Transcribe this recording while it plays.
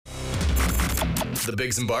The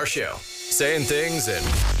Biggs and Bar Show. Saying things and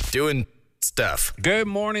doing stuff. Good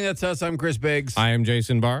morning. That's us. I'm Chris Biggs. I am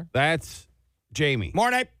Jason Barr. That's Jamie.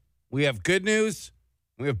 Morning. We have good news.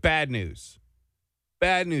 We have bad news.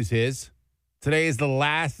 Bad news is today is the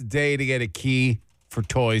last day to get a key for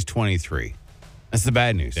Toys 23. That's the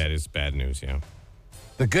bad news. That is bad news, yeah.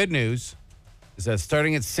 The good news is that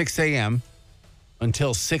starting at 6 a.m.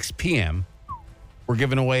 until 6 p.m., we're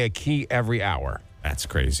giving away a key every hour. That's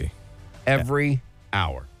crazy. Every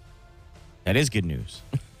hour. That is good news.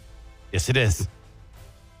 Yes, it is.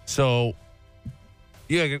 So,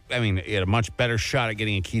 you had a much better shot at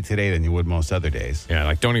getting a key today than you would most other days. Yeah,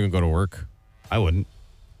 like don't even go to work. I wouldn't.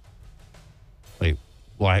 Wait,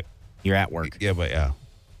 why? You're at work. Yeah, but yeah.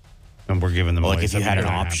 And we're giving them Well, away. like if you had an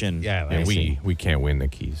option. Yeah, And like, we can't win the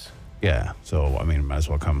keys. yeah. So, might as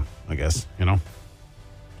well come, I guess,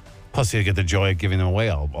 Plus, you get the joy of giving them away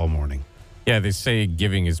all morning. Yeah, they say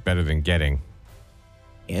giving is better than getting.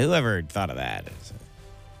 Yeah, whoever thought of that?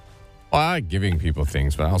 Well, I like giving people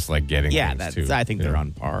things, but I also like getting things too. I think they're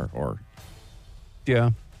on par. Or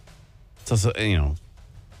Yeah. It's also, the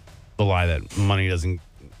lie that money doesn't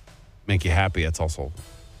make you happy. That's also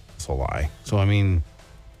a lie. So, you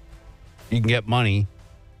can get money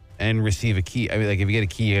and receive a key. If you get a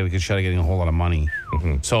key, you have a good shot at getting a whole lot of money.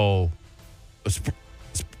 Mm-hmm. So,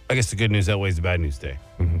 I guess the good news outweighs the bad news day.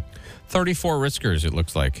 Mm-hmm. 34 riskers, it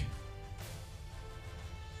looks like.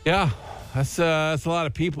 Yeah, that's a lot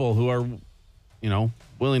of people who are,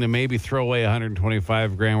 willing to maybe throw away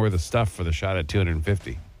 $125 grand worth of stuff for the shot at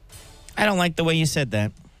 $250. I don't like the way you said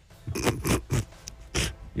that.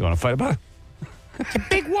 You want to fight about it? It's a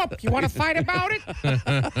big whoop. You want to fight about it?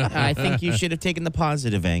 I think you should have taken the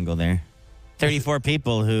positive angle there. 34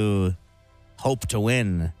 people who hope to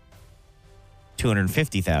win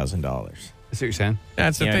 $250,000. That's what you're saying?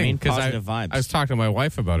 That's the Yeah, I thing. mean, 'cause positive vibes. I was talking to my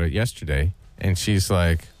wife about it yesterday, and she's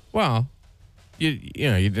like, well, you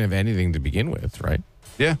didn't have anything to begin with, right?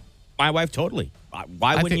 Yeah. My wife, totally.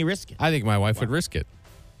 Why wouldn't you risk it? I think my wife would risk it.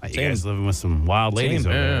 You guys living with some wild ladies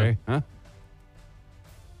over there, eh? Huh?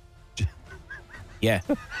 Yeah.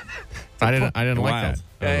 I didn't like Wild.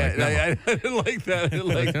 that. I didn't like that. I didn't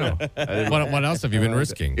like that. No. What else have you been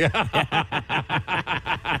risking? Yeah.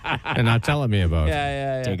 And not telling me about.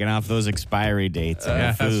 Yeah. Taking off those expiry dates. On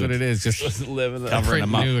Yeah, the that's food. what it is. Just living that. Covering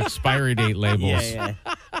print them up. new expiry date labels. Yeah.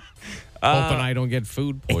 Hoping I don't get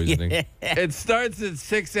food poisoning. It starts at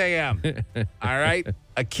 6 a.m. All right?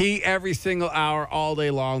 A key every single hour all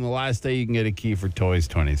day long. The last day you can get a key for Toys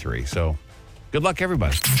 23. So good luck,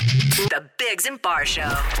 everybody. The Biggs and Bar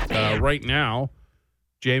Show. Right now,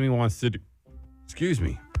 Jamie wants to do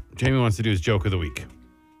his joke of the week.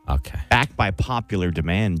 Okay. Back by popular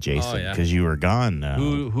demand, Jason, Oh, yeah. because you were gone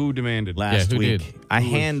Who demanded? last who week. did? A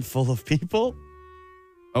handful of people.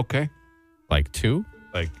 Okay. Like 2?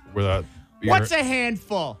 Like, without. What's a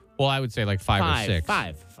handful? Well, I would say like 5 or 6.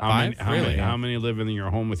 Five. How many live in your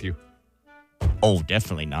home with you? Oh,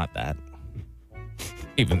 definitely not that.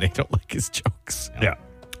 Even they don't like his jokes. Yeah.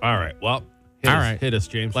 All right. Well, hit us,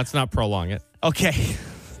 James. Let's not prolong it. Okay.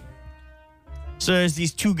 So there's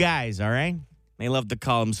these two guys, all right? They love to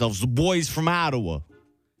call themselves the boys from Ottawa.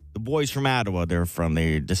 The boys from Ottawa,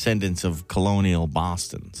 they're descendants of colonial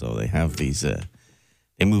Boston. So they have these,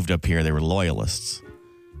 they moved up here. They were loyalists.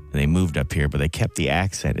 And they moved up here, but they kept the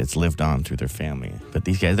accent. It's lived on through their family. But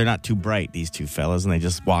these guys, they're not too bright, these two fellas, and they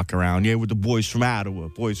just walk around, yeah, with the boys from Ottawa,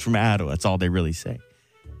 boys from Ottawa. That's all they really say.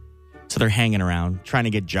 So they're hanging around, trying to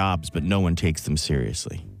get jobs, but no one takes them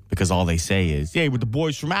seriously. Because all they say is, yeah, with the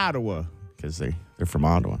boys from Ottawa. Because they're from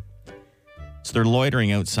Ottawa. So they're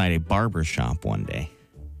loitering outside a barber shop one day.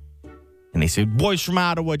 And they say, boys from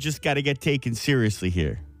Ottawa just got to get taken seriously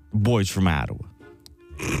here. Boys from Ottawa.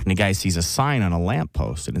 And the guy sees a sign on a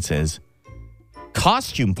lamppost, and it says,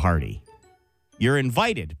 costume party. You're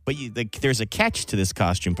invited, but there's a catch to this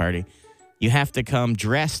costume party. You have to come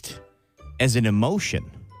dressed as an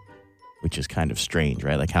emotion, which is kind of strange,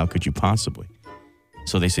 right? Like, how could you possibly?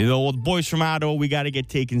 So they say, oh, well, the boys from Ottawa, we got to get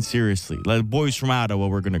taken seriously. Like, the boys from Ottawa,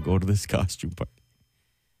 we're going to go to this costume party.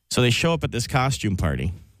 So they show up at this costume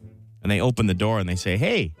party, and they open the door, and they say,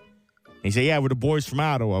 hey. They say, yeah, we're the boys from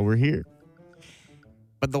Ottawa. We're here.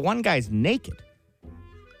 But the one guy's naked.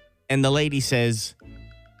 And the lady says,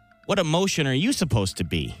 what emotion are you supposed to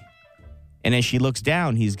be? And as she looks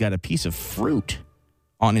down, he's got a piece of fruit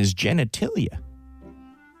on his genitalia.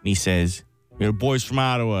 And he says, you're the boys from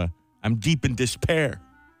Ottawa. I'm deep in despair.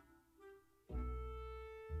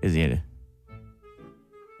 Is he?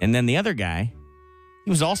 And then the other guy, he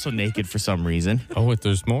was also naked for some reason. Oh,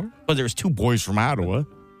 there's more? But there was two boys from Ottawa.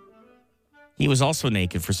 He was also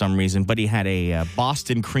naked for some reason, but he had a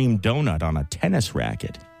Boston cream donut on a tennis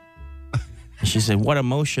racket. And she said, "What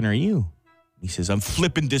emotion are you?" He says, "I'm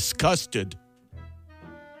flippin' disgusted."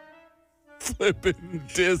 Flipping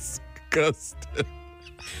disgusted.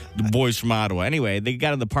 The boys from Ottawa. Anyway, they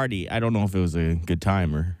got to the party. I don't know if it was a good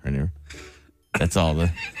time or anything. That's all.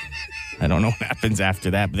 I don't know what happens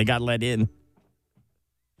after that, but they got let in.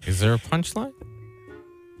 Is there a punchline?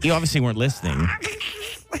 You obviously weren't listening.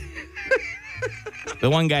 The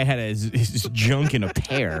one guy had his junk in a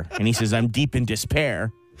pear, and he says, "I'm deep in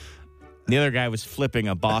despair." The other guy was flipping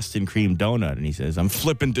a Boston cream donut, and he says, "I'm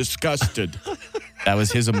flipping disgusted." That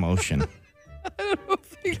was his emotion. I don't know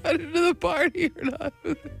if they got into the party or not.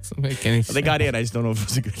 Doesn't make any sense. They got in. I just don't know if it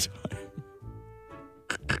was a good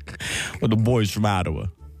time. Well, the boys from Ottawa.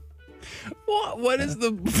 What does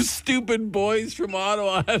the stupid boys from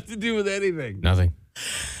Ottawa have to do with anything? Nothing.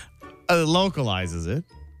 Localizes it,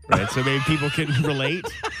 right? So maybe people can relate.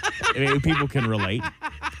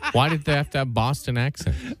 Why did they have to have Boston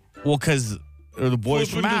accent? Well, because the boys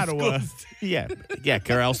from Flippin' Ottawa. Yeah,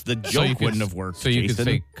 or else the joke wouldn't have worked. So you Jason. could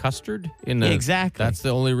say custard in the Exactly. That's the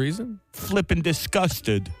only reason. Flippin'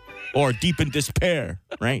 disgusted or deep in despair,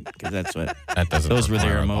 right? Because that's what That doesn't. those were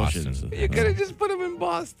their require a emotions. Boston. You could have just put them in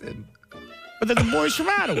Boston. But they're the boys from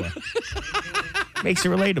Ottawa. Makes it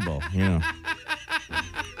relatable, you know.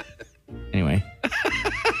 Anyway,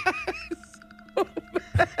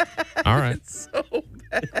 All right.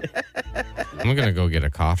 I'm gonna go get a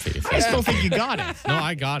coffee. I still think you got it. No,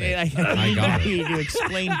 I got it. I got it. need to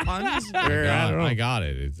explain puns. Or, I got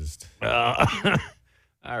it. It just.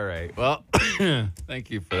 All right. Well, thank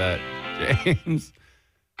you for that, James.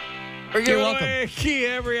 We're You're giving welcome. away a key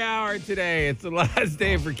every hour today. It's the last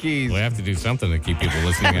day for keys We have to do something to keep people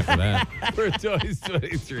listening after that. for Toys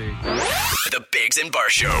 23. The Biggs and Bar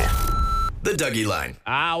Show. The Dougie Line.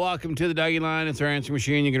 Welcome to the Dougie Line. It's our answering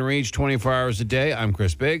machine. You can reach 24 hours a day. I'm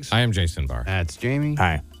Chris Biggs. I am Jason Barr. That's Jamie.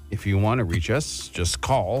 Hi. If you want to reach us, just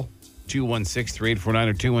call 216-3849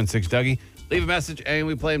 or 216-DOUGY. Leave a message, and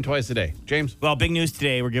we play them twice a day. James? Well, big news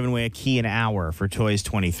today. We're giving away a key an hour for Toys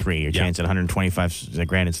 23. Your chance at 125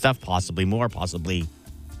 grand and stuff, possibly more, possibly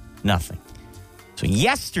nothing. So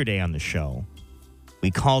yesterday on the show,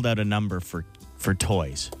 we called out a number for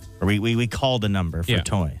toys. Or we called a number for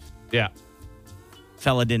toys. Yeah.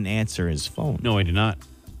 Fella didn't answer his phone. No, I did not.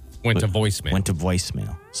 Went to voicemail. Went to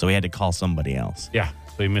voicemail. So we had to call somebody else. Yeah.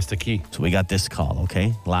 So you missed a key. So we got this call,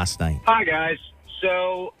 okay? Last night. Hi, guys.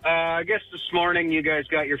 So I guess this morning you guys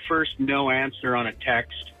got your first no answer on a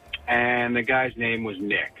text, and the guy's name was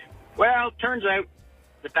Nick. Well, turns out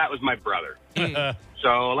that was my brother.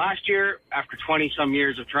 So last year, after 20-some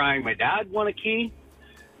years of trying, my dad won a key,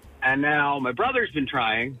 and now my brother's been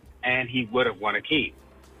trying, and he would have won a key.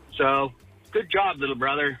 So good job, little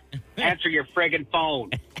brother. Answer your friggin'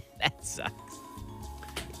 phone. That sucks.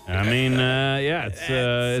 I mean,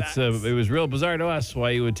 it was real bizarre to us why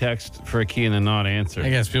you would text for a key and then not answer. I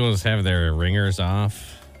guess people just have their ringers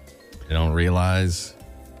off. They don't realize.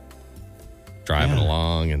 Driving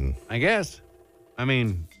along and. I guess. I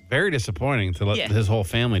mean, very disappointing to let his whole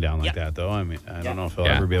family down like that, though. I mean, I don't know if he'll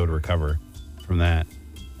ever be able to recover from that.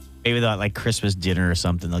 Maybe they'll at like Christmas dinner or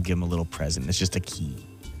something, they'll give him a little present. It's just a key.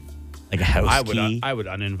 Like a house key. I would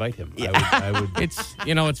uninvite him. Yeah. I would. It's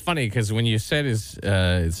it's funny because when you said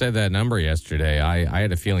said that number yesterday, I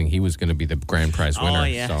had a feeling he was going to be the grand prize winner. Oh,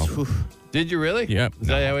 yeah. So. Did you really? Yep. Is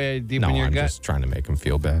that how deep in your I'm gut? just trying to make him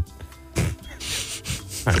feel bad.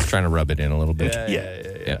 I was trying to rub it in a little bit.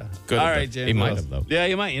 Yeah. Good. All right, James. He might what have, else? though. Yeah,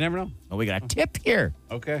 you might. You never know. Oh, we got a tip here.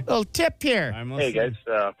 Okay. Little tip here. I'm Hey listening.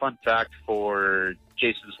 guys, fun fact for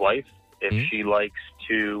Jason's wife: if she likes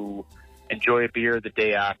to enjoy a beer the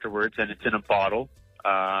day afterwards and it's in a bottle,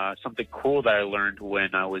 something cool that I learned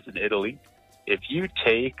when I was in Italy: if you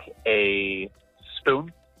take a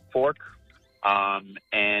spoon, fork,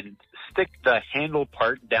 and stick the handle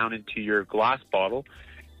part down into your glass bottle,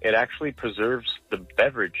 it actually preserves the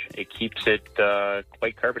beverage. It keeps it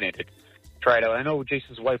quite carbonated. Try it out. I know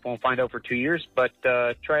Jason's wife won't find out for 2 years, but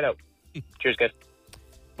try it out. Cheers, guys.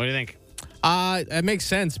 What do you think? It makes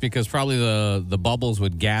sense because probably the bubbles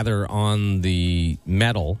would gather on the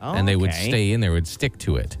metal and they would Okay. stay in there, would stick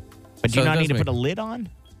to it. But do So you it not does need to make- put a lid on?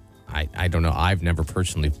 I don't know. I've never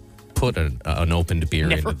personally put an opened beer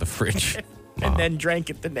into the fridge. And then drank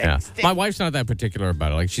it the Yeah. next day. My wife's not that particular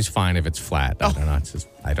about it. Like, she's fine if it's flat. I don't know. It's just,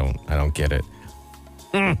 I don't get it.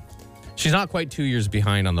 She's not quite 2 years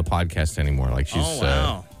behind on the podcast anymore. Like, she's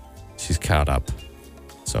she's caught up.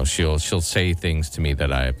 So she'll say things to me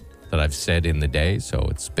that I've said in the day. So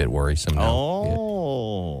it's a bit worrisome now. Oh,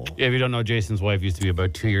 Oh. Yeah, if you don't know, Jason's wife used to be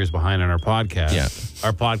about 2 years behind on our podcast. Yeah.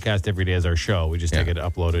 Our podcast every day is our show. We just take it,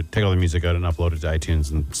 upload it, take all the music out and upload it to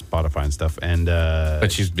iTunes and Spotify and stuff. And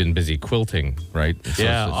But she's been busy quilting, right? So,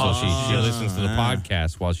 Yeah. So she listens to the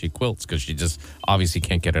podcast while she quilts because she just obviously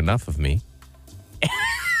can't get enough of me.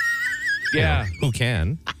 yeah. Who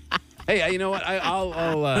can? Hey, you know what?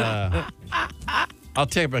 I'll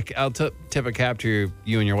tip a cap to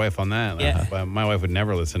you and your wife on that. Yeah. My wife would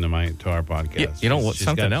never listen to our podcast. Yeah, you know what?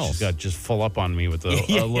 Something else. She's got just full up on me with a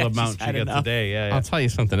little amount she gets a day. Yeah, yeah. I'll tell you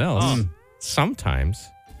something else. Sometimes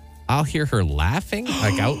I'll hear her laughing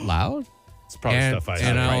like out loud. It's probably stuff I and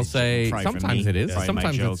say. I'll say Probably from sometimes me. it is. Yeah,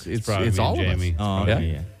 Sometimes my joke. it's probably it's me all and of us. Jamie. Oh, Yeah.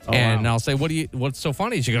 yeah. And I'll say, what's so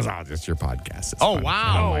funny? She goes, oh, it's your podcast. It's Oh, funny." wow.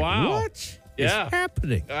 And I'm Oh, like, wow. What Yeah. is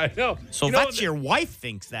happening? I know. So You know that's what? your wife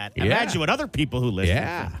thinks that. Yeah. Imagine what other people who listen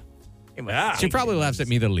Yeah. think. It must Yeah. She probably laughs at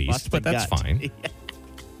me the least, bust but the that's gut. fine. Yeah,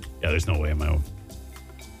 there's no way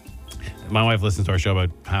my wife listens to our show about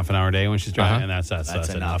half an hour a day when she's driving, and that's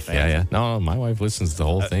enough. Yeah. No, my wife listens to the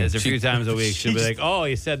whole thing. There's a few times a week she'll be like, "Oh,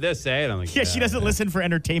 you said this, say it." I'm like, Yeah, she doesn't listen for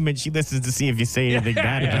entertainment. She listens to see if you say anything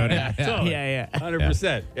bad about it. Totally. Yeah.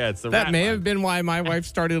 100%. Yeah, it's the That rat may line. have been why my wife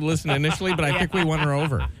started to listen initially, but I think we won her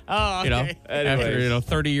over. Oh, You know, okay. after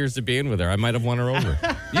 30 years of being with her, I might have won her over.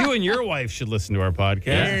 You and your wife should listen to our podcast.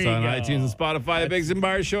 There It's you on go. iTunes and Spotify, the Biggs and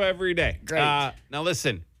Bars Show every day. Great. Now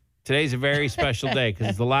listen, today's a very special day because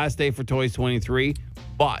it's the last day for Toys 23.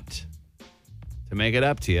 But to make it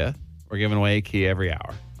up to you, we're giving away a key every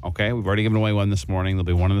hour. Okay? We've already given away one this morning. There'll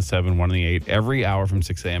be one in the 7, one in the 8, every hour from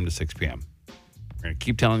 6 a.m. to 6 p.m. We're going to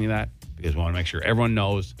keep telling you that because we want to make sure everyone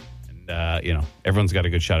knows and, everyone's got a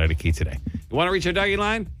good shot at a key today. You want to reach our DUGY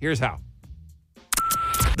line? Here's how.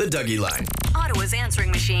 The DUGY line. Ottawa's answering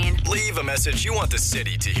machine. Leave a message you want the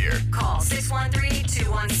city to hear. Call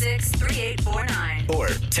 613-216-3849. Or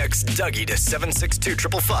text DUGY to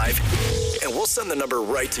 762-555 and we'll send the number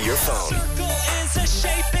right to your phone.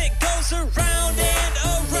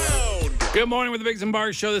 Good morning with the Biggs and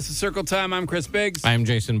Bars Show. This is Circle Time. I'm Chris Biggs. I'm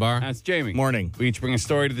Jason Barr. That's Jamie. Morning. We each bring a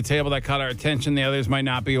story to the table that caught our attention the others might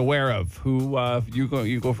not be aware of. Who,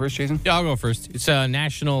 you go first, Jason? Yeah, I'll go first. It's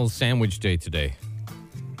National Sandwich Day today.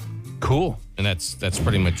 Cool. And that's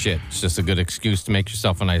pretty much it. It's just a good excuse to make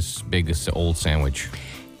yourself a nice, big, old sandwich.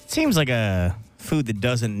 It seems like a food that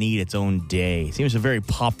doesn't need its own day. It seems a very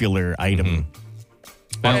popular item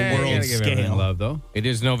on a world scale. Love, though. It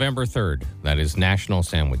is November 3rd. That is National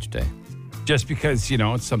Sandwich Day. Just because,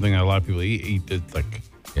 it's something that a lot of people eat it's like,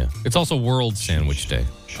 Yeah. It's also World Sandwich Day.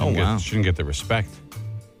 shouldn't get the respect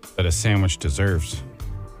that a sandwich deserves.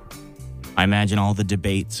 I imagine all the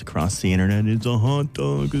debates across the internet. It's a hot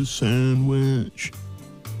dog, a sandwich.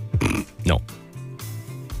 No.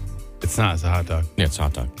 It's not. It's a hot dog. Yeah, it's a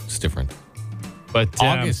hot dog. It's different. But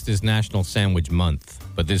August is National Sandwich Month,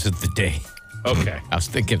 but this is the day. Okay. I was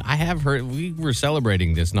thinking, I have heard, we were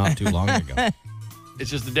celebrating this not too long ago. It's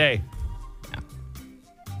just a day.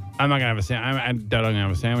 I'm not gonna have a sandwich. I doubt I'm gonna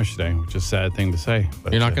have a sandwich today, which is a sad thing to say.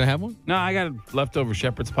 But You're not going to have one? No, I got a leftover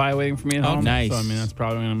shepherd's pie waiting for me at home. nice. So I mean, that's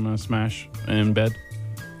probably what I'm gonna smash in bed.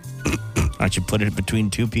 Why don't you put it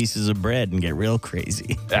between two pieces of bread and get real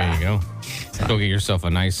crazy? There you go. Go get yourself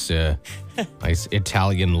a nice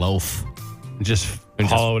Italian loaf. Just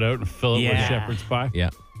hollow it out and fill it with Yeah. shepherd's pie. Yeah.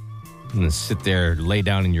 And then sit there, lay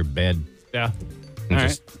down in your bed, Yeah. and All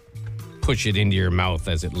just push it into your mouth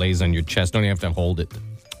as it lays on your chest. Don't even have to hold it.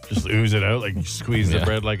 Just ooze it out, like you squeeze the Yeah.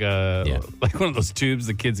 bread like Yeah. like one of those tubes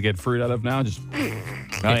the kids get fruit out of now. Just Oh,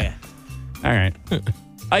 yeah. all right.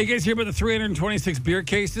 You guys hear about the 326 beer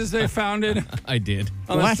cases they found in I did.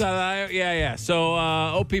 on the What? side of the aisle? Yeah. So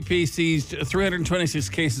OPP seized 326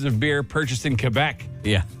 cases of beer purchased in Quebec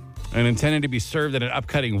Yeah. and intended to be served at an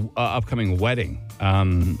upcoming wedding.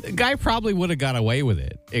 The guy probably would have got away with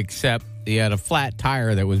it, except he had a flat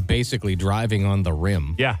tire that was basically driving on the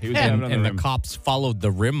rim. Yeah, he was And, driving on the and rim. the cops followed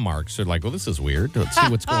the rim marks. They're like, well, this is weird. Let's see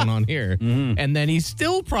what's going on here. Mm-hmm. And then he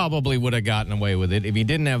still probably would have gotten away with it if he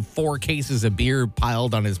didn't have 4 cases of beer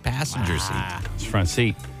piled on his passenger seat. His front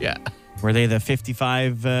seat. Yeah. Were they the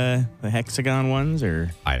 55 the hexagon ones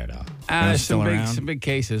or? I don't know. There's still around? some big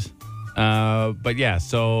cases. But yeah,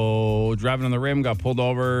 so driving on the rim, got pulled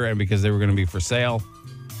over, and because they were going to be for sale,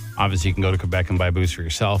 obviously you can go to Quebec and buy booze for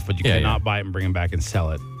yourself, but you cannot buy it and bring them back and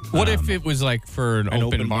sell it. What if it was like for an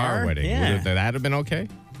open bar, bar? wedding? Yeah. Would that have been okay?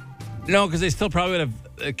 No, because they still probably would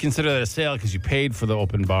have considered that a sale because you paid for the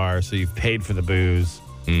open bar, so you've paid for the booze,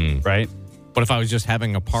 right? What if I was just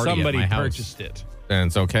having a party Somebody at my house? purchased it. Then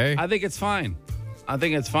it's okay? I think it's fine. I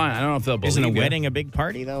don't know if they'll believe Isn't a you. wedding a big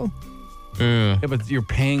party though? Yeah, but you're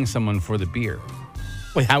paying someone for the beer.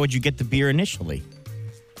 Wait, how would you get the beer initially?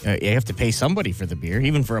 You have to pay somebody for the beer.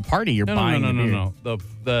 Even for a party, you're buying the beer.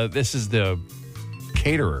 No. This is the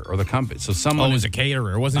caterer or the company. So someone it was a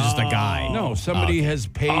caterer. It wasn't just a guy. No, somebody has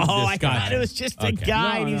paid this I guy. thought it was just a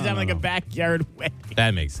guy and he was having a backyard wedding.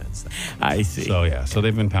 That makes sense. I see. So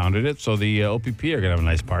they've impounded it. So the OPP are gonna have a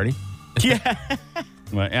nice party. Yeah.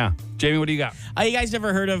 But yeah, Jamie, what do you got? You guys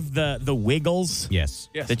ever heard of the Wiggles? Yes.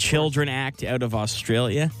 The Children Act out of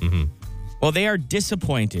Australia? Mm-hmm. Well, they are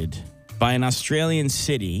disappointed by an Australian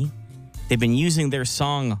city. They've been using their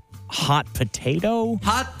song Hot Potato.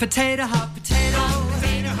 Hot potato, hot potato. Hot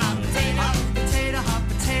potato, hot potato, hot potato. Hot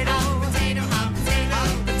potato,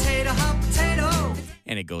 hot potato, hot potato.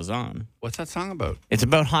 And it goes on. What's that song about? It's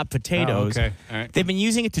about hot potatoes. Oh, okay. All right. They've been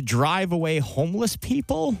using it to drive away homeless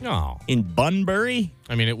people No. in Bunbury.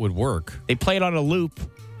 I mean, it would work. They play it on a loop,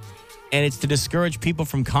 and it's to discourage people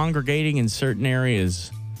from congregating in certain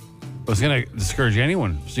areas. It's going to discourage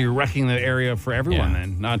anyone. So you're wrecking the area for everyone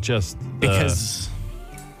then, not just Because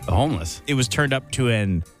the homeless. it was turned up to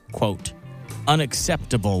an, quote,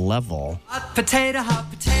 unacceptable level. Hot potato, hot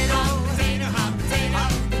potato. Hot potato, hot potato.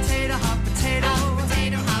 Hot potato, hot potato. Hot potato,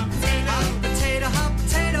 hot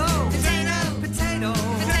potato. Potato, potato.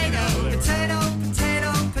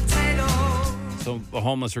 Potato, potato. So the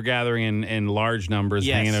homeless are gathering in large numbers,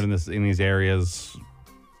 Yes. hanging out in these areas,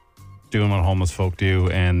 doing what homeless folk do,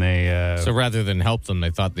 and they... So rather than help them, they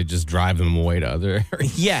thought they'd just drive them away to other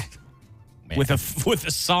areas. Yeah. Man. With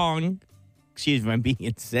a song, excuse me, I'm being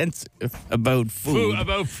insensitive, about food.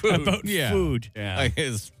 About food. About food. Yeah. Like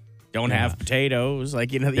his, Don't have potatoes.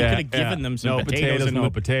 Like, you could have given them some no potatoes. and No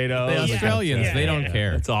potatoes. the Australians, they don't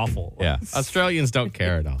care. It's awful. Yeah. Australians don't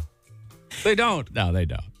care at all. They don't. No, they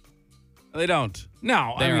don't. They don't.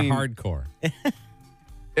 No, They I are mean, hardcore.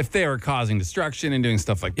 if they are causing destruction and doing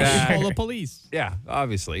stuff like Call that. the police. Yeah,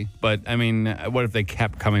 obviously. But, I mean, what if they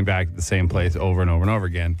kept coming back to the same place over and over and over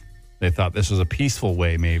again? They thought this was a peaceful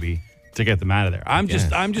way, maybe, to get them out of there. I'm just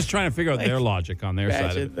trying to figure out their logic on their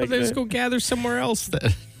side of it. Well, they just go gather somewhere else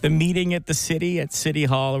then. the meeting at the city, at City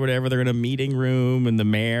Hall or whatever. They're in a meeting room, and the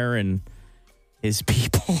mayor and his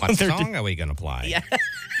people. What they're song are we going to play? Yeah.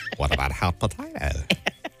 What about hot potato?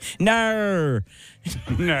 No.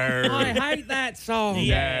 No. I hate that song.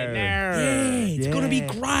 It's going to be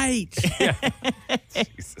great.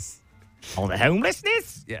 Jesus. All the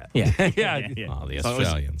homelessness? Yeah. Yeah. Yeah. Oh, the So it was-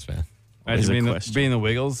 Australians, man. Always a Imagine question. being the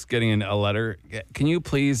Wiggles, getting a letter. Can you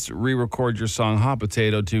please re-record your song "Hot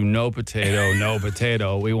Potato" to "No Potato, No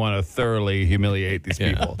Potato"? We want to thoroughly humiliate these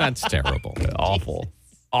Yeah, people. that's terrible. Awful,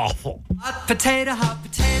 awful. Hot potato, hot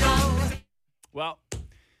potato. Well,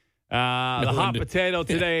 the hot potato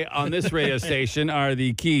today on this radio station are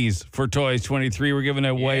the keys for Toys 23. We're giving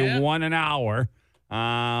away one an hour.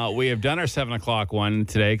 We have done our 7 o'clock one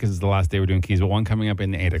today because it's the last day we're doing keys, but one coming up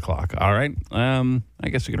in 8 o'clock. All right. I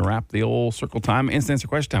guess we're going to wrap the old circle time. Instant answer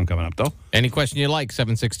question time coming up, though. Any question you like,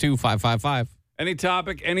 762-555. Any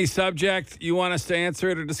topic, any subject you want us to answer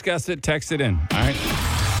it or discuss it, text it in. All right.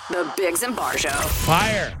 The Biggs and Bar Show.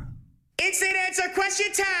 Fire. Instant answer question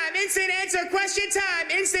time. Instant answer question time.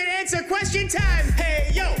 Instant answer question time.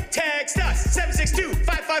 Hey, yo, text us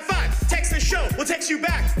 762-555. Text the show. We'll text you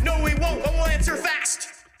back. No, we won't, but we'll answer fast.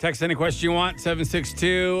 Text any question you want,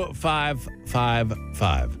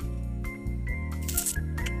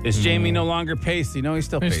 762-555. Is Jamie no longer pasty? No, he's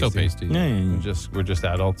still He's pasty. still pasty. We're just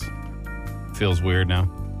adults. Feels weird now.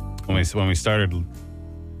 When we started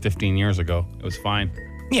 15 years ago, it was fine.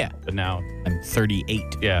 Yeah. But now, I'm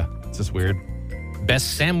 38. yeah, it's just weird.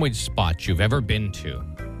 Best sandwich spot you've ever been to?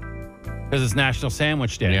 Because it's National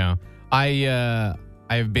Sandwich Day. Yeah.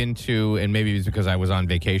 I've been to, and maybe it's because I was on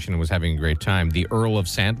vacation and was having a great time, the Earl of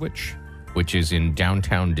Sandwich, which is in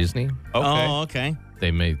downtown Disney. Okay. Oh, okay.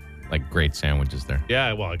 They make like great sandwiches there.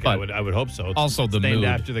 Yeah, well, I would hope so. It's Also the named mood.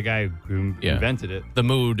 after the guy who invented it. The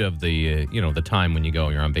mood of the, the time when you go,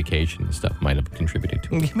 you're on vacation and stuff might have contributed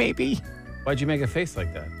to it. Maybe. Why'd you make a face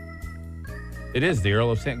like that? It is the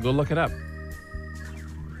Earl of Sandwich. Go look it up.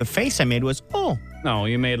 The face I made was, oh. No,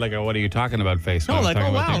 you made like a "what are you talking about" face. No, when I was like,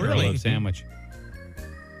 talking oh, about wow, the Earl really? of Sandwich.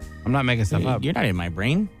 I'm not making stuff up. You're not in my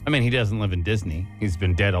brain. I mean, he doesn't live in Disney. He's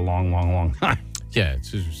been dead a long, long, long time. Yeah,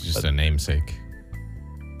 it's just a namesake.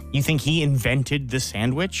 You think he invented the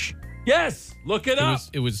sandwich? Yes, look it up.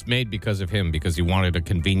 It was made because of him, because he wanted a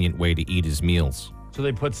convenient way to eat his meals. So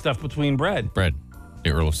they put stuff between bread. Bread,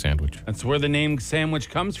 the Earl of Sandwich. That's where the name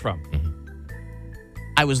sandwich comes from.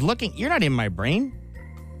 I was looking. You're not in my brain.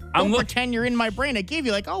 I'm Don't look- pretend you're in my brain. I gave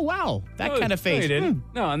you like, oh, wow, that kind of No, face. you didn't.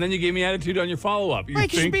 No, and then you gave me attitude on your follow-up. You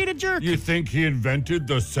Like, you're being a jerk. You think he invented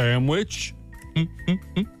the sandwich?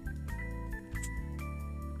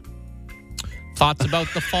 Thoughts about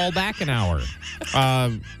the fall back an hour?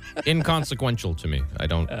 Inconsequential to me.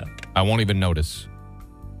 I won't even notice.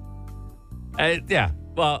 Yeah.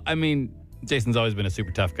 Well, I mean, Jason's always been a super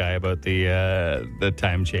tough guy about the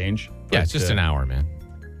time change. Yeah, it's just an hour, man.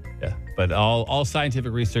 Yeah, but all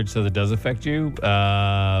scientific research says it does affect you.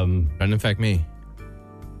 Doesn't affect me.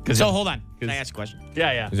 So hold on. Can I ask a question?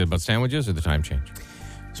 Yeah. Is it about sandwiches or the time change?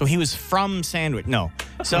 So he was from Sandwich. No.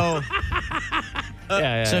 So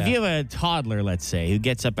so if you have a toddler, let's say, who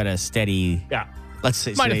gets up at a steady, let's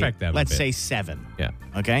say, Might affect that a let's bit. say 7. Yeah.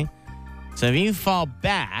 Okay. So if you fall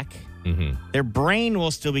back, their brain will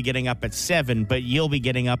still be getting up at 7, but you'll be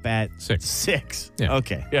getting up at 6. Yeah.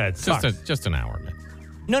 Okay. Yeah, it's Just an hour, man.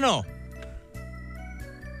 No.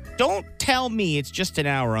 Don't tell me it's just an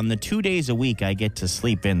hour. On the 2 days a week I get to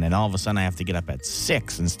sleep in, then all of a sudden I have to get up at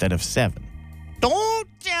 6 instead of 7. Don't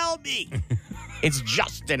tell me it's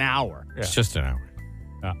just an hour. It's just an hour.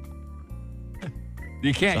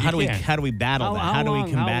 You can't. So how do we battle that? How do we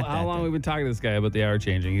combat that? How long then? we've been talking to this guy about the hour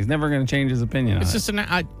changing? He's never going to change his opinion. It's on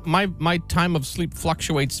just my time of sleep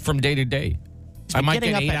fluctuates from day to day. I might getting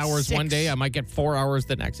get up 8 at hours 6. one day. I might get 4 hours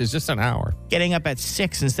the next. It's just an hour. Getting up at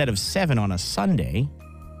 6 instead of 7 on a Sunday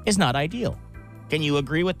is not ideal. Can you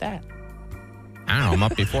agree with that? I don't know. I'm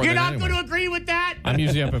up before You're then not anyway. going to agree with that? I'm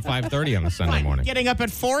usually up at 5:30 on a Sunday Fine. morning. Getting up at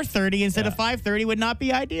 4:30 instead of 5:30 would not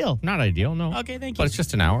be ideal. Not ideal, no. Okay, thank you. But it's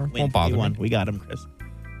just an hour. Win. Won't bother You won. me. We got him, Chris.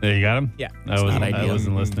 There, you got him? Yeah. I It's wasn't, not ideal. I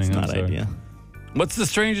wasn't listening. It's I'm not sorry. ideal. What's the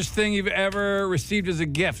strangest thing you've ever received as a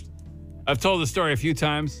gift? I've told the story a few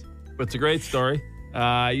times, but it's a great story.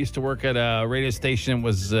 I used to work at a radio station.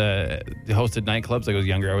 Was hosted nightclubs. I was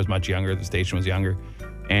younger. I was much younger. The station was younger.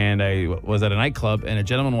 And I was at a nightclub, and a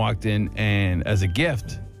gentleman walked in and, as a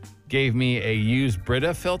gift, gave me a used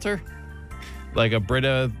Brita filter, like a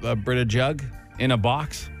Brita jug in a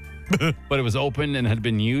box, but it was open and had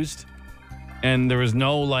been used. And there was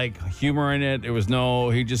no like humor in it.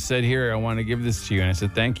 He just said, "Here, I want to give this to you." And I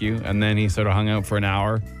said, "Thank you." And then he sort of hung out for an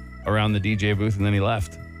hour around the DJ booth, and then he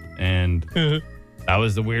left. And that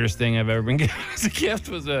was the weirdest thing I've ever been given as a gift.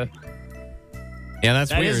 Yeah,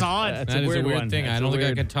 that's That weird. is odd. That That's a is weird a weird one. thing. That's I a don't think I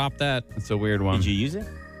weird- could top that. It's a weird one. Did you use it?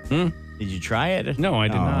 Did you try it? No, I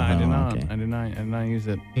did Oh, not. I did not. okay. I did not use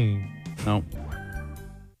it. No.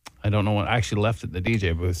 I don't know what. I actually left at the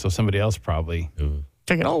DJ booth, so somebody else probably.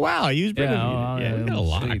 Check it. Oh, wow. I used Brita. Yeah, We got a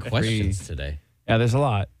lot of sweet, questions free. today. Yeah, there's a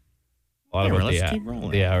lot. A lot Yeah, about well, let's keep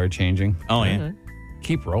rolling. the hour changing. Oh, yeah.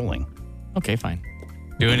 Keep rolling. Okay, fine.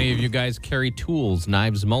 Do any of you guys carry tools,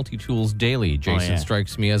 knives, multi-tools daily? Jason yeah.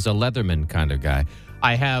 strikes me as a Leatherman kind of guy.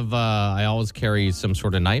 I have, I always carry some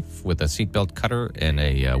sort of knife with a seatbelt cutter and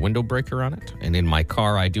a window breaker on it. And in my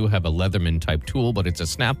car, I do have a Leatherman type tool, but it's a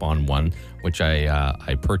snap-on one, which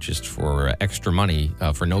I purchased for extra money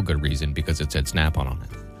for no good reason because it said snap-on on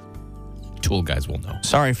it. Tool guys will know.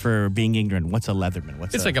 Sorry for being ignorant. What's a Leatherman?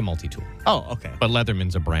 It's like a multi-tool. Oh, okay. But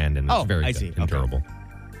Leatherman's a brand, and it's Oh, very I good see. and Okay. durable.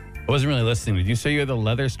 I wasn't really listening. Did you say you had the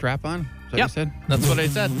leather strap on? Is that what you said? That's what I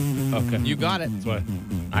said. Okay. You got it. That's what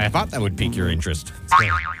I thought that would pique your interest.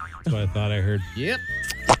 I thought I heard. Yep.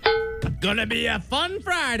 Gonna be a fun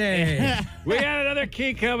Friday. We got another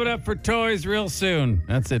key coming up for toys real soon.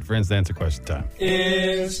 That's it for Instant Answer Question Time.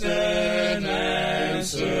 Instant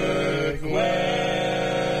answer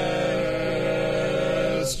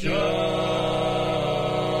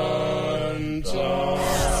question time.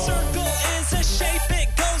 Circle is a shape, it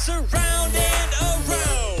goes around and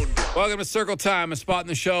around. Welcome to Circle Time, a spot in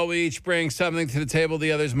the show. We each bring something to the table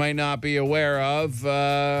the others might not be aware of.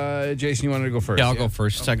 Jason, you wanted to go first? Yeah, I'll go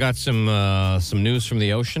first. I got some news from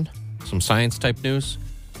the ocean, some science type news.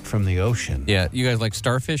 From the ocean. Yeah, you guys like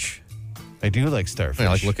starfish? I do like starfish. Yeah,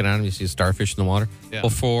 like looking at them, you see a starfish in the water. Yeah.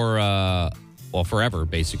 Well, forever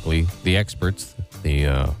basically, the experts, the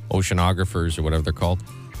oceanographers or whatever they're called,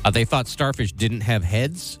 they thought starfish didn't have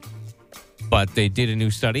heads, but they did a new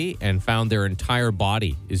study and found their entire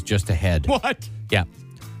body is just a head. What? Yeah.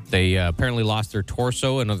 They apparently lost their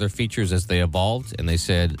torso and other features as they evolved, and they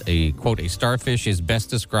said, a quote, a starfish is best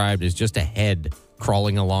described as just a head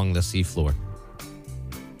crawling along the seafloor.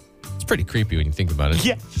 It's pretty creepy when you think about it.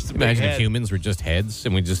 Yeah. Imagine if humans were just heads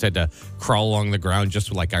and we just had to crawl along the ground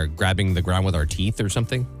just like grabbing the ground with our teeth or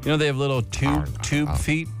something. You know, they have little tube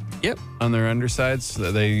feet Yep. on their undersides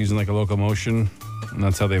that they use in like a locomotion, and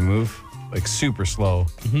that's how they move. Like super slow.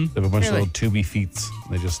 They have a bunch of Really? little tubey feet.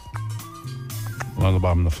 They just along the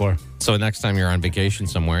bottom of the floor. So next time you're on vacation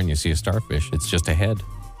somewhere and you see a starfish, it's just a head.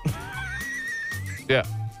 Yeah.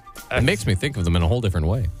 It makes me think of them in a whole different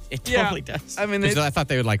way. It totally does. I mean, Because I thought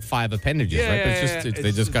they had like 5 appendages, Yeah, right? But yeah, it's just yeah.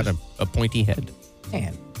 they just got a pointy head.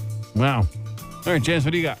 Man, wow. All right, James,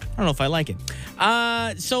 what do you got? I don't know if I like it.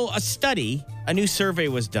 So a study a new survey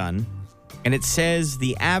was done, and it says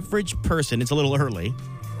the average person, it's a little early,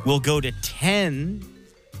 will go to 10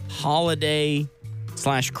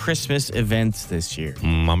 holiday/Christmas events this year.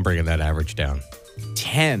 I'm bringing that average down.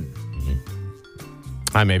 10.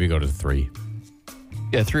 I maybe go to 3.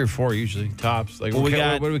 Yeah, 3 or 4 usually tops. Like, Well, what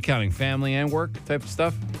are we counting? Family and work type of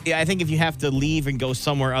stuff? Yeah, I think if you have to leave and go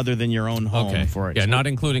somewhere other than your own home for it. Yeah, not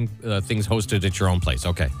including things hosted at your own place.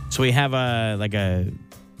 Okay. So we have a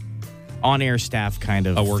on-air staff kind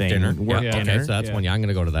of A work thing. dinner. Work Yeah, dinner. okay, so that's one. Yeah, I'm going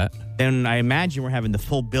to go to that. Then I imagine we're having the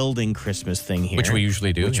full building Christmas thing here. Which we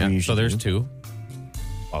usually do. Which we yeah. usually So there's do. 2.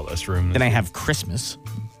 All less room. Then I have Christmas,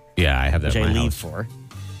 Yeah, I have that which in I my leave house. for.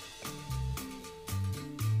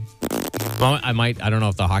 Well, I don't know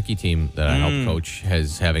if the hockey team that I help coach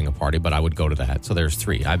is having a party, but I would go to that. So there's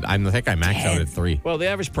 3. I think I maxed out at 3. Well, the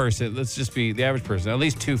average person, let's just be the average person, at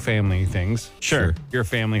least 2 family things. Sure. Your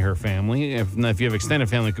family, her family. If you have extended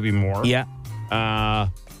family, it could be more. Yeah. 2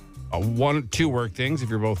 work things if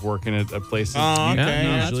you're both working at places. Oh, okay.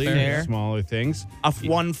 Yeah, Usually, that's fair. smaller things.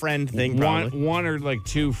 One friend thing, probably. One or like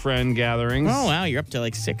 2 friend gatherings. Oh, wow. You're up to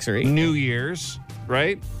like 6 or 8. New Year's,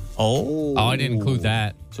 right? Oh. Oh, I didn't include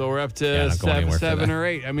that. So we're up to Yeah, not going anywhere for 7 that. or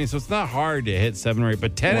 8. I mean, so it's not hard to hit 7 or 8,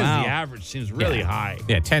 but 10 Wow. is the average. Seems really high.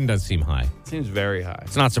 Yeah, 10 does seem high. Seems very high.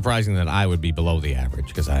 It's not surprising that I would be below the average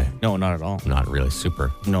because I'm No, not at all. not really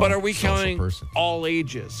super. No. But are we social counting person. all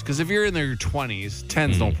ages? Because if you're in your 20s,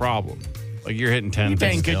 10's no problem. Like you're hitting 10.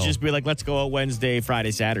 10 could still. just be like, let's go out Wednesday,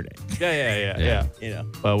 Friday, Saturday. Yeah. You know.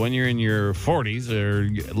 But when you're in your 40s or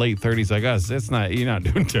late 30s like us, you're not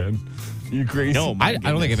doing 10. You crazy? No, I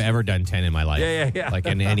don't think I've ever done 10 in my life. Yeah. Like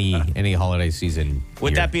in any holiday season.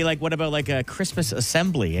 Would year. that be like, what about like a Christmas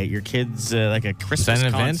assembly at your kids, like a Christmas an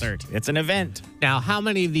event? concert? It's an event. Now, how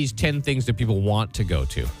many of these 10 things do people want to go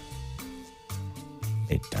to?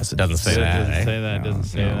 It doesn't say It that. doesn't eh? say that. It doesn't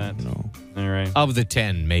say that. No. All right. Of the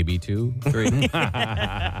 10, maybe 2, 3. With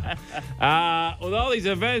all these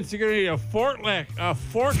events, you're going to need a forklift.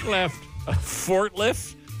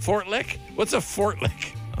 Forklift? What's a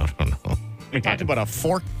forklift? I don't know. We talked about a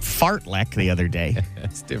fartlek the other day.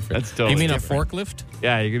 That's different. That's totally You mean different. a forklift?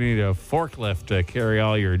 Yeah, you're going to need a forklift to carry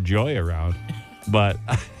all your joy around. But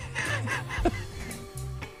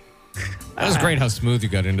That was great how smooth you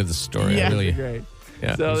got into the story. Yeah. Really, great.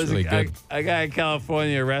 yeah, So it was there's really good. a guy in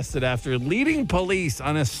California arrested after leading police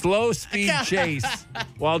on a slow speed chase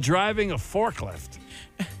while driving a forklift.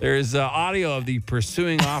 There's audio of the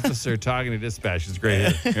pursuing officer talking to dispatch. It's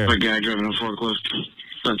great. Here. A guy driving a forklift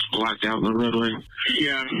that's blacked out in the roadway.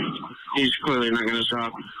 Yeah, he's clearly not going to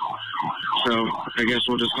stop. So I guess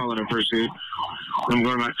we'll just call it a pursuit. I'm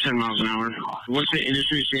going about 10 miles an hour. What's the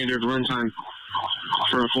industry standard run time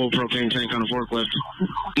for a full propane tank on a forklift?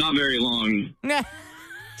 Not very long.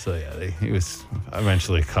 So yeah, he was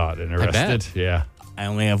eventually caught and bet. arrested. Yeah. I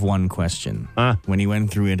only have one question. Huh? When he went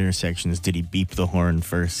through intersections, did he beep the horn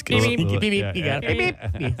first? 'Cause Beep, beep, beep, beep, yeah, beep. You yeah. got it. Beep,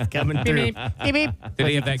 beep. He's coming through. Beep, beep. Did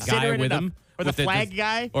he have that guy Consider it with enough. him? Or the With flag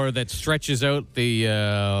guy? Or that stretches out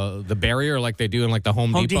the barrier like they do in like the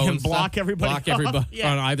Home Depot Depot and and block stuff? everybody Block off. everybody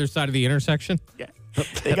Yeah. on either side of the intersection? Yeah.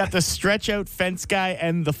 They got the stretch out fence guy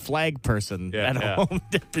and the flag person Yeah, at yeah. home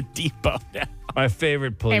at the depot. My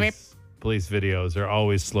favorite police videos are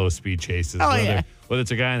always slow speed chases. Oh, whether, yeah. whether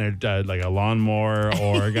it's a guy in like a lawnmower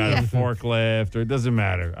or a guy in a forklift, or it doesn't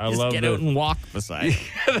matter. I Just love get the out and walk beside.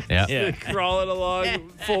 Yeah. Yeah. crawling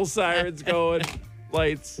along, full sirens going,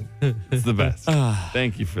 lights. It's the best.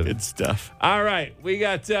 Thank you for that. Good stuff. All right, we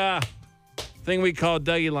got thing we call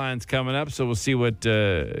Dougie Lines coming up, so we'll see what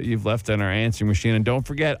you've left on our answering machine. And don't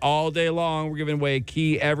forget, all day long, we're giving away a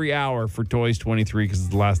key every hour for Toys 23 because it's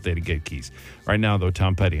the last day to get keys. Right now, though,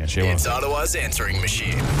 Tom Petty on Shea It's 106. Ottawa's answering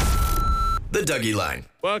machine. The Dougie Line.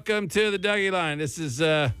 Welcome to the Dougie Line. This is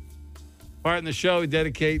part in the show we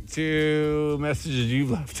dedicate to messages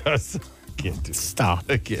you've left us. I can't do. Stop.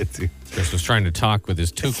 I can't do. Chris was trying to talk with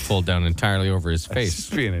his toque pulled down entirely over his face.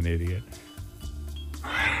 Just being an idiot.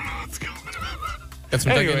 Got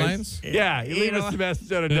some Dougie Anyways, lines? Yeah, you leave us a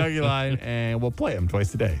message on a Dougie Line, and we'll play them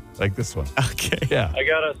twice a day, like this one. Okay. Yeah. I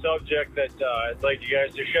got a subject that I'd like you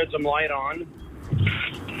guys to shed some light on.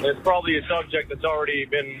 It's probably a subject that's already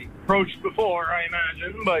been broached before, I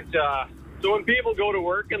imagine. But so when people go to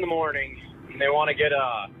work in the morning and they want to get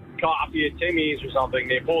a coffee at Timmy's or something,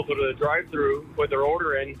 they pull through the drive-thru, put their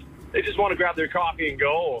order in. They just want to grab their coffee and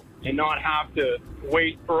go and not have to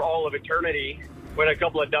wait for all of eternity when a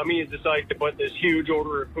couple of dummies decide to put this huge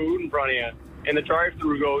order of food in front of you. And the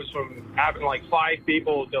drive-thru goes from having like 5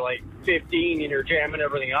 people to like 15 and you're jamming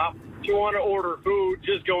everything up. If you want to order food,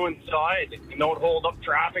 just go inside and don't hold up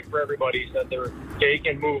traffic for everybody so that they're take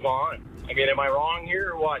and move on. I mean, am I wrong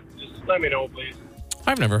here or what? Just let me know, please.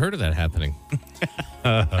 I've never heard of that happening.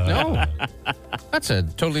 No. That's a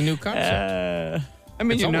totally new concept. I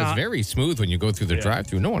mean, It's always very smooth when you go through the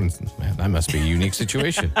drive-thru. No one's, man, that must be a unique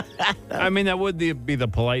situation. I mean, that would be the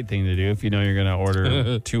polite thing to do if you know you're going to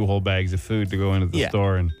order 2 whole bags of food to go into the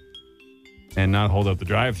store and not hold up the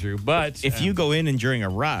drive-thru. But if you go in and during a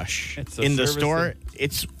rush in the store,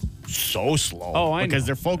 it's so slow. Oh, I because know.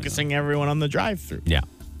 they're focusing everyone on the drive-thru. Yeah.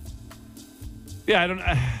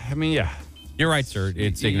 Yeah, I mean, yeah. You're right, sir.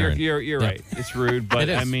 It's ignorant. You're right. It's rude, but It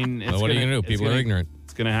is. I mean, it's Well, what are you going to do? People are ignorant.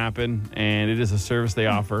 It's going to happen, and it is a service they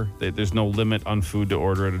offer. There's no limit on food to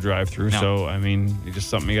order at a drive-thru, so I mean, it's just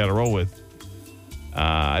something you got to roll with.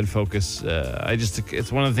 I'd focus.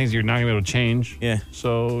 It's one of the things you're not going to be able to change. Yeah.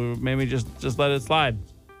 So maybe just let it slide.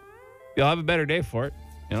 You'll have a better day for it.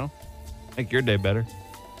 You know, make your day better.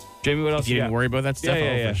 Jamie, what else? If you didn't worry about that stuff,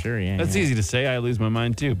 for sure. Yeah, That's easy to say. I lose my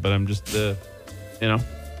mind too, but I'm just,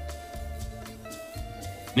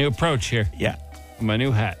 new approach here. Yeah. My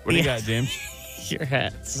new hat. What do you got, James? Your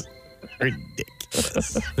hat's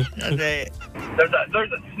ridiculous.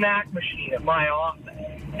 There's a snack machine at my office,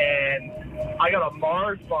 and I got a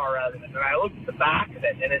Mars bar out of it, and I looked at the back of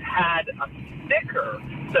it, and it had a sticker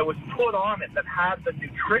that was put on it that had the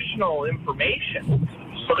nutritional information.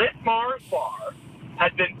 So this Mars bar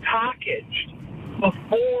had been packaged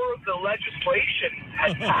before the legislation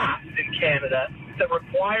had passed in Canada that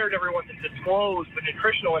required everyone to disclose the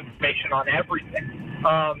nutritional information on everything.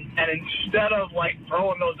 And instead of like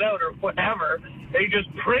throwing those out or whatever, they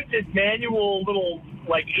just printed manual little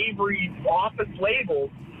like Avery office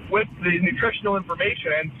labels with the nutritional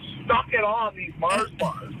information and stuck it on these Mars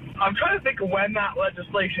bars. I'm trying to think of when that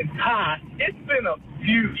legislation passed. It's been a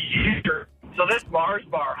few years. So this Mars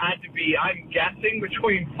bar had to be, I'm guessing,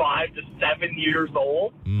 between 5 to 7 years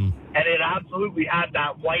old. And it absolutely had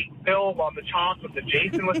that white film on the chocolate that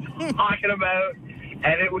Jason was talking about.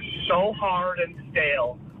 And it was so hard and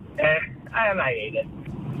stale. And I ate it.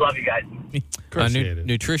 Love you guys.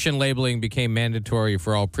 Nutrition labeling became mandatory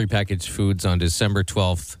for all prepackaged foods on December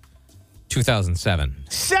 12th, 2007.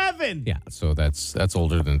 7? Yeah, so that's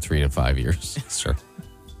older than 3 to 5 years, sir.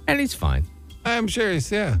 And he's fine. I'm sure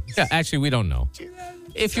he's, yeah. Yeah, actually, we don't know.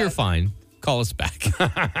 If you're fine, call us back.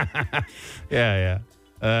 Yeah.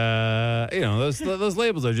 Those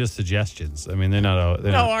labels are just suggestions. I mean, they're not.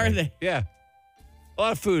 Are they? Yeah. A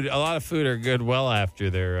lot of food are good well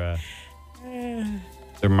after their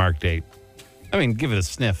mark date. I mean, give it a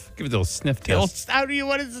sniff. Give it a little sniff test.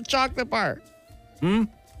 What is a chocolate bar?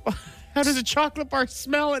 How does a chocolate bar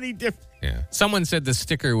smell any different? Yeah. Someone said the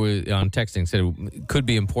sticker was on texting said it could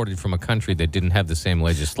be imported from a country that didn't have the same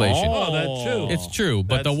legislation. Oh, that's true. It's true,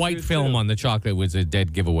 but the white film on the chocolate was a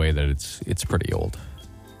dead giveaway that it's pretty old.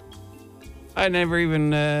 I never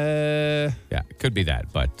even. Yeah, it could be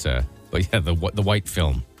that, but yeah, the white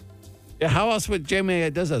film. Yeah, how else would Jamie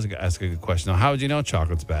does ask a good question? Now, how would you know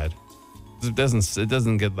chocolate's bad? It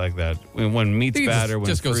doesn't get like that when meat's bad or when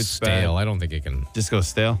just goes fruit's stale. bad. I don't think it can. Just goes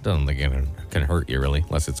stale. Doesn't think it can hurt you really,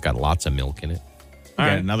 unless it's got lots of milk in it. All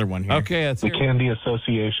right, another one here. Okay, that's the candy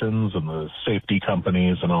associations and the safety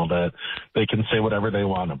companies and all that, they can say whatever they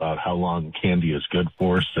want about how long candy is good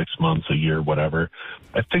for, 6 months, a year, whatever.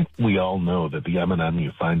 I think we all know that the M&M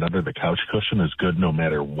you find under the couch cushion is good no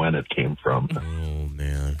matter when it came from. Oh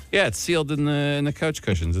man. Yeah, it's sealed in the couch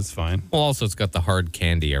cushions. It's fine. Well, also it's got the hard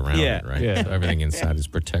candy around it, right? Yeah. So everything inside is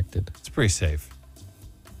protected. It's pretty safe.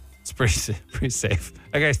 It's pretty safe.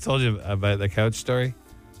 I guys told you about the couch story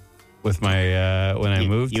with my when I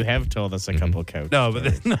moved. You have told us a couple of couch. No, but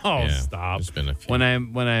Yeah, stop. there's been a few. When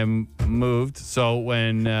I moved, so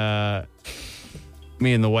when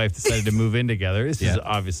me and the wife decided to move in together, this is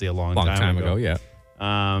obviously a long time ago. Yeah.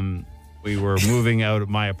 We were moving out of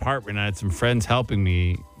my apartment. I had some friends helping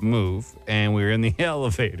me move, and we were in the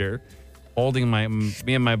elevator, holding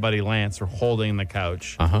me and my buddy Lance were holding the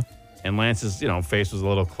couch. And Lance's, face was a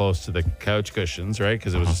little close to the couch cushions, right?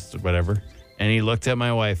 Because it was just whatever. And he looked at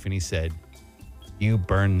my wife and he said, "You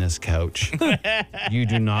burn this couch. You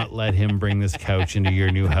do not let him bring this couch into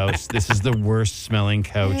your new house. This is the worst smelling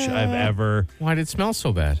couch I've ever." Why did it smell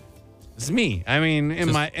so bad? It's me. I mean,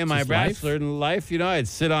 in my just bachelor life, I'd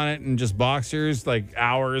sit on it in just boxers, like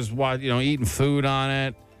hours, eating food on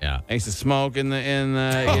it. Yeah. I used to smoke in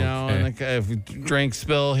the drink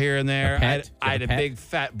spill here and there. I had a big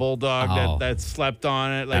fat bulldog that slept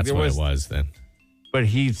on it. Like That's what it was then. But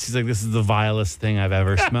he's like, "This is the vilest thing I've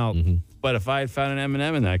ever smelled." But if I had found an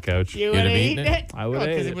M&M in that couch, You would have eaten it? I would have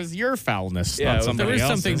Because ate it was your foulness, Yeah, not it was- somebody There is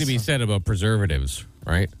else's. something to be said about preservatives,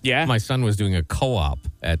 right? Yeah. My son was doing a co-op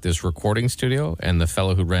at this recording studio, and the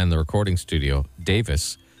fellow who ran the recording studio,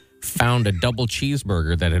 Davis, found a double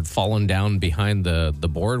cheeseburger that had fallen down behind the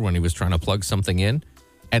board when he was trying to plug something in.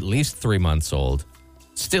 At least 3 months old.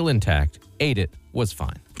 Still intact. Ate it. Was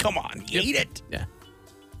fine. Come on, eat it. Yeah.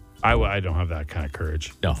 I don't have that kind of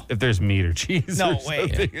courage. No. If there's meat or cheese No or way.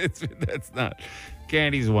 something, that's not.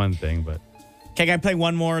 Candy's one thing, but. Okay, can I play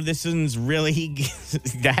one more? This one's really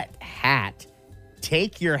that hat.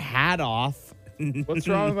 Take your hat off. What's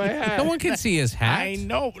wrong with my hat? No one can see his hat. I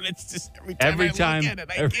know, but it's just every time I look at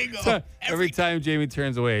it, I giggle. Every time Jamie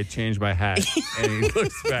turns away, I change my hat and he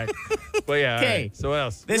looks back. But yeah, all right. So what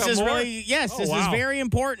else? This We is got more? really, yes, this is very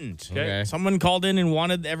important. Okay. Someone called in and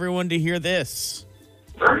wanted everyone to hear this.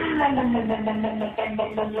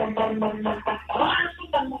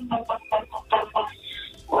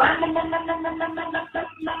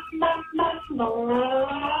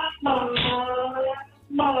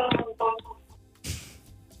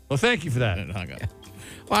 Well, thank you for that. Well,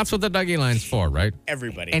 that's what the Dougie line's for, right?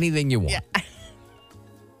 Everybody. Anything you want.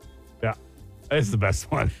 Yeah. It's the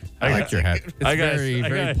best one. I like your hat. It's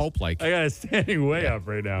very Pope-like. I got it standing way up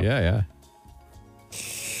right now. Yeah.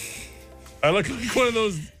 I look like one of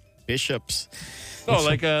those bishops. Oh,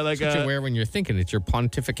 like what you wear when you're thinking. It's your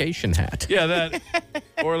pontification hat. Yeah, that.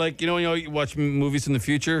 Or like, you know, you watch movies in the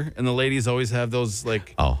future and the ladies always have those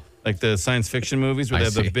like the science fiction movies where they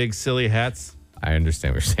have the big silly hats. I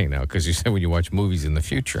understand what you're saying now because you said when you watch movies in the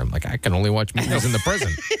future. I'm like, I can only watch movies in the present.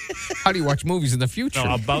 How do you watch movies in the future?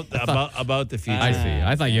 No, about the future. I see.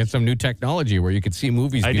 I thought you had some new technology where you could see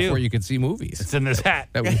movies before you could see movies. It's in this hat.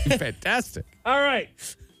 That would be fantastic. All right.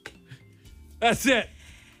 That's it.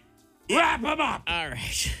 Wrap them up. All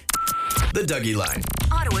right. The Dougie Line.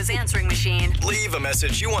 Ottawa's answering machine. Leave a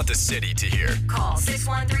message you want the city to hear. Call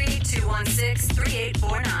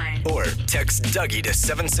 613-216-3849. Or text Dougie to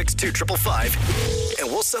 762-555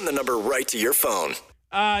 and we'll send the number right to your phone.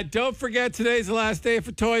 Don't forget, today's the last day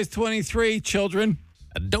for Toys 23, children.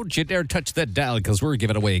 Don't you dare touch that dial because we're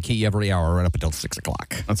giving away a key every hour right up until 6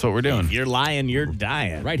 o'clock. That's what we're doing. If you're lying, you're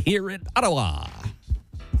dying. Right here in Ottawa.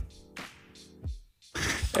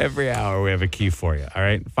 Every hour we have a key for you. All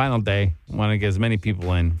right. Final day. Want to get as many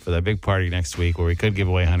people in for that big party next week where we could give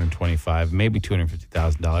away $125,000, maybe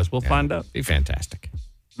 $250,000. We'll find out. Be fantastic.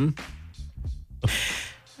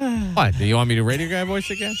 What? Do you want me to radio guy voice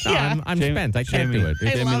again? No, Yeah. I'm spent. I can't do it.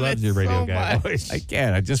 Jamie love loves it your radio so guy much. voice. I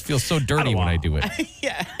can't. I just feel so dirty when I do it.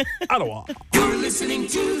 Yeah. Ottawa. You're listening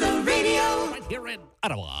to the radio. Right here in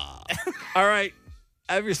Ottawa. All right.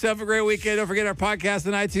 Have yourself a great weekend. Don't forget our podcast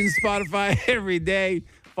on iTunes, Spotify every day.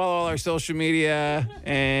 Follow all our social media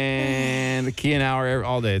and the key an hour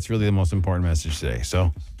all day. It's really the most important message today.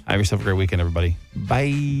 So have yourself a great weekend, everybody.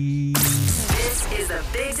 Bye. This is the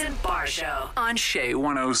Biggs and Bar Show on Shea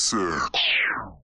 106.